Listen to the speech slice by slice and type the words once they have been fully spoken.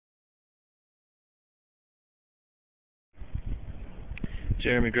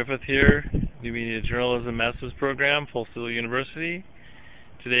Jeremy Griffith here, New Media Journalism Master's Program, Full Sail University.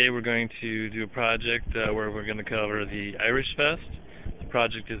 Today we're going to do a project where we're going to cover the Irish Fest. The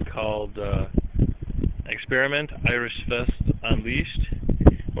project is called Experiment Irish Fest Unleashed.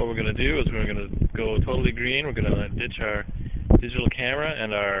 What we're going to do is we're going to go totally green. We're going to ditch our digital camera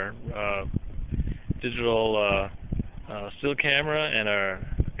and our digital still camera and our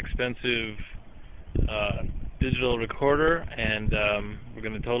expensive digital recorder, and we're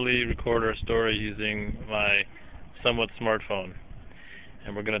going to totally record our story using my somewhat smartphone.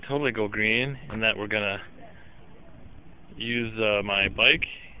 And we're going to totally go green in that we're going to use my bike,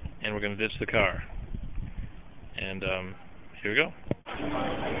 and we're going to ditch the car. And here we go.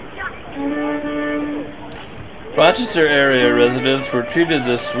 Rochester area residents were treated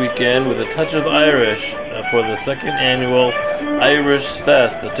this weekend with a touch of Irish for the second annual Irish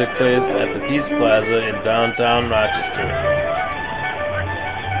Fest that took place at the Peace Plaza in downtown Rochester.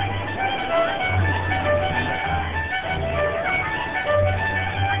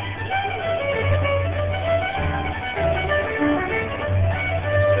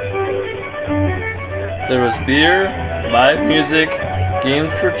 There was beer, live music,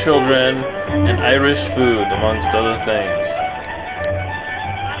 games for children, and Irish food, amongst other things.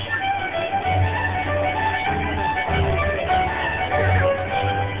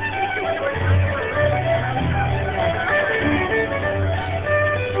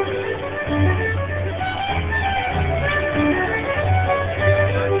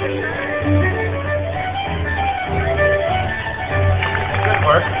 Good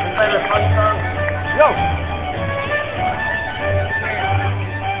work. You play this fun song? Yo!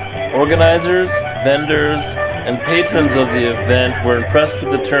 Organizers, vendors, and patrons of the event were impressed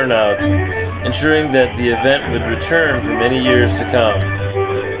with the turnout, ensuring that the event would return for many years to come.